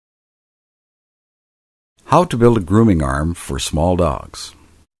How to build a grooming arm for small dogs.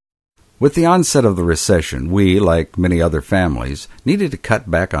 With the onset of the recession, we, like many other families, needed to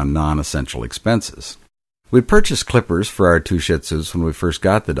cut back on non-essential expenses. We purchased clippers for our two Shih Tzus when we first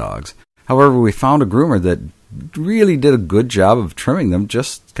got the dogs. However, we found a groomer that really did a good job of trimming them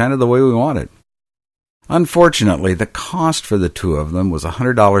just kind of the way we wanted. Unfortunately, the cost for the two of them was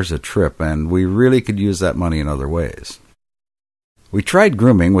 $100 a trip, and we really could use that money in other ways. We tried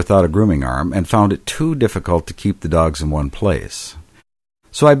grooming without a grooming arm and found it too difficult to keep the dogs in one place.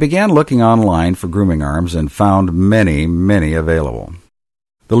 So I began looking online for grooming arms and found many available.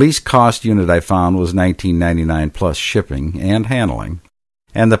 The least cost unit I found was $19.99 plus shipping and handling,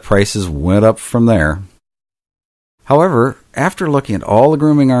 and the prices went up from there. However, after looking at all the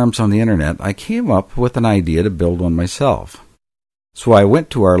grooming arms on the internet, I came up with an idea to build one myself. So I went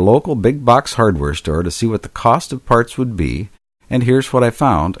to our local big box hardware store to see what the cost of parts would be, and here's what I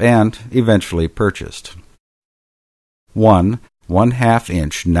found and eventually purchased. 1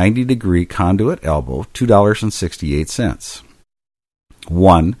 1/2-inch 90-degree conduit elbow, $2.68.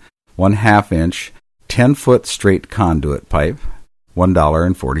 1 1/2-inch 10-foot straight conduit pipe,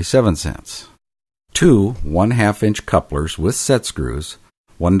 $1.47. 2 1/2-inch couplers with set screws,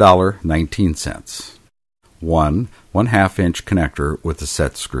 $1.19. 1 1/2-inch connector with a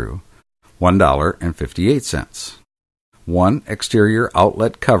set screw, $1.58. 1 exterior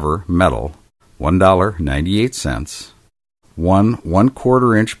outlet cover, metal, $1.98. 1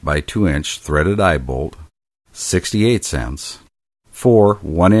 1/4-inch by 2-inch threaded eye bolt, 68 cents. 4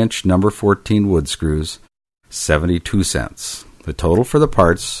 1-inch number 14 wood screws, 72 cents. The total for the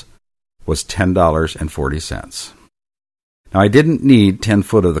parts was $10.40. Now, I didn't need 10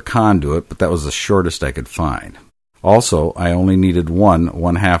 foot of the conduit, but that was the shortest I could find. Also, I only needed 1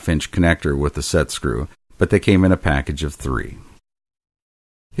 1/2-inch connector with a set screw, but they came in a package of 3.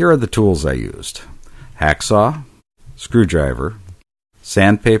 Here are the tools I used: hacksaw, screwdriver,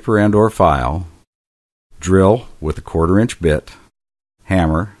 sandpaper and/or file, drill with a 1/4-inch bit,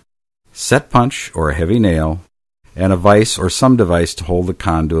 hammer, set punch or a heavy nail, and a vise or some device to hold the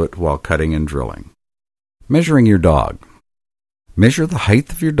conduit while cutting and drilling. Measuring your dog. Measure the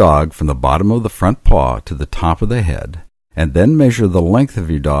height of your dog from the bottom of the front paw to the top of the head, and then measure the length of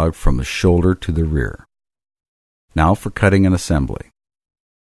your dog from the shoulder to the rear. Now for cutting and assembly.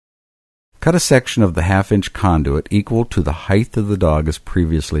 Cut a section of the 1/2-inch conduit equal to the height of the dog as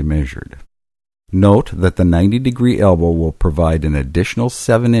previously measured. Note that the 90-degree elbow will provide an additional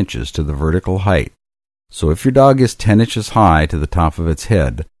 7 inches to the vertical height. So if your dog is 10 inches high to the top of its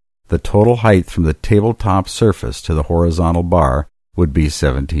head, the total height from the tabletop surface to the horizontal bar would be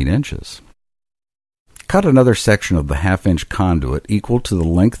 17 inches. Cut another section of the 1/2-inch conduit equal to the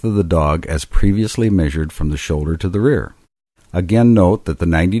length of the dog as previously measured from the shoulder to the rear. Again, note that the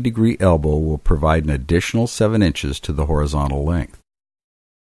 90-degree elbow will provide an additional 7 inches to the horizontal length.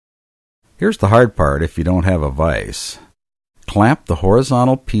 Here's the hard part if you don't have a vise. Clamp the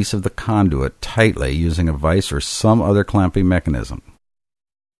horizontal piece of the conduit tightly using a vise or some other clamping mechanism.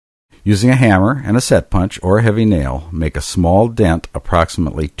 Using a hammer and a set punch or a heavy nail, make a small dent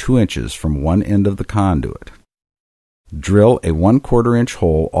approximately 2 inches from one end of the conduit. Drill a 1/4-inch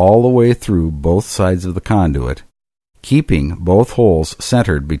hole all the way through both sides of the conduit, keeping both holes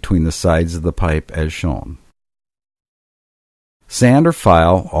centered between the sides of the pipe as shown. Sand or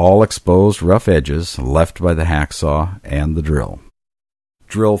file all exposed rough edges left by the hacksaw and the drill.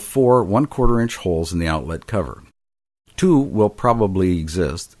 Drill 4 1/4-inch holes in the outlet cover. 2 will probably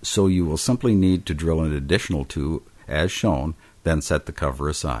exist, so you will simply need to drill an additional 2 as shown, then set the cover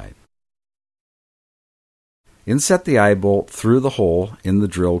aside. Inset the eye bolt through the hole in the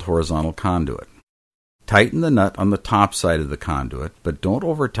drilled horizontal conduit. Tighten the nut on the top side of the conduit, but don't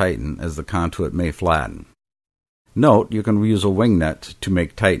over-tighten as the conduit may flatten. Note, you can use a wing nut to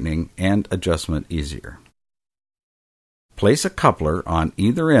make tightening and adjustment easier. Place a coupler on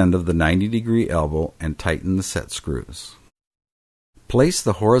either end of the 90-degree elbow and tighten the set screws. Place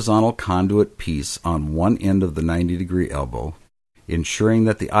the horizontal conduit piece on one end of the 90-degree elbow, ensuring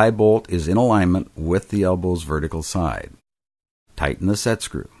that the eye bolt is in alignment with the elbow's vertical side. Tighten the set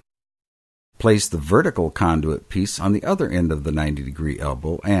screw. Place the vertical conduit piece on the other end of the 90-degree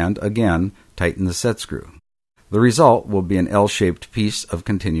elbow and, again, tighten the set screw. The result will be an L-shaped piece of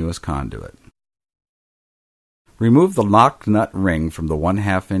continuous conduit. Remove the lock nut ring from the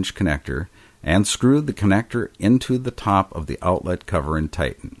 1/2-inch connector and screw the connector into the top of the outlet cover and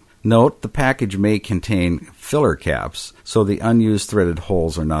tighten. Note, the package may contain filler caps, so the unused threaded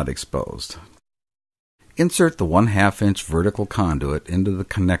holes are not exposed. Insert the 1/2-inch vertical conduit into the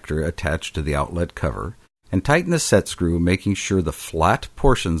connector attached to the outlet cover and tighten the set screw, making sure the flat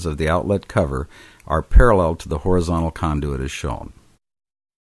portions of the outlet cover are parallel to the horizontal conduit as shown.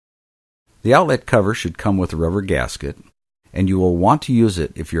 The outlet cover should come with a rubber gasket, and you will want to use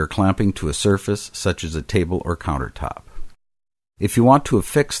it if you are clamping to a surface such as a table or countertop. If you want to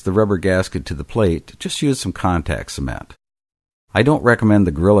affix the rubber gasket to the plate, just use some contact cement. I don't recommend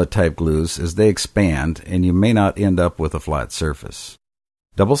the Gorilla type glues as they expand and you may not end up with a flat surface.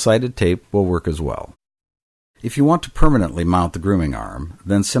 Double-sided tape will work as well. If you want to permanently mount the grooming arm,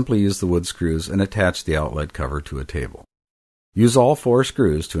 then simply use the wood screws and attach the outlet cover to a table. Use all 4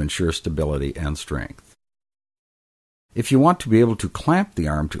 screws to ensure stability and strength. If you want to be able to clamp the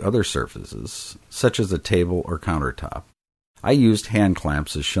arm to other surfaces, such as a table or countertop, I used hand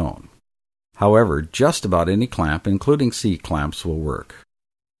clamps as shown. However, just about any clamp, including C-clamps, will work.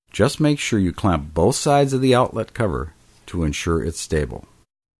 Just make sure you clamp both sides of the outlet cover to ensure it's stable.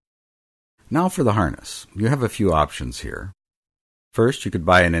 Now for the harness. You have a few options here. First, you could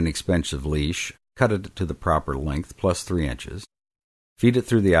buy an inexpensive leash, cut it to the proper length plus 3 inches, feed it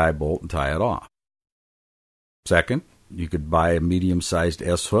through the eye bolt and tie it off. Second, you could buy a medium-sized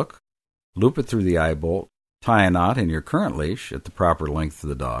S-hook, loop it through the eye bolt, tie a knot in your current leash at the proper length for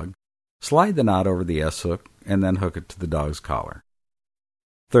the dog, slide the knot over the S-hook, and then hook it to the dog's collar.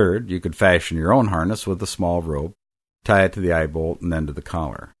 Third, you could fashion your own harness with a small rope, tie it to the eye bolt, and then to the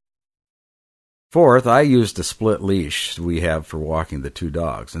collar. Fourth, I used a split leash we have for walking the 2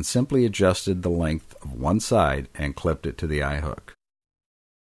 dogs and simply adjusted the length of one side and clipped it to the eye hook.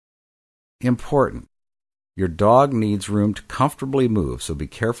 Important. Your dog needs room to comfortably move, so be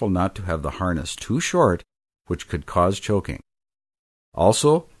careful not to have the harness too short, which could cause choking.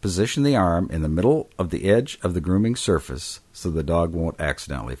 Also, position the arm in the middle of the edge of the grooming surface so the dog won't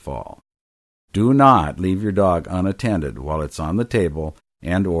accidentally fall. Do not leave your dog unattended while it's on the table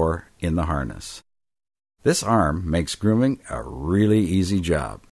and/or in the harness. This arm makes grooming a really easy job.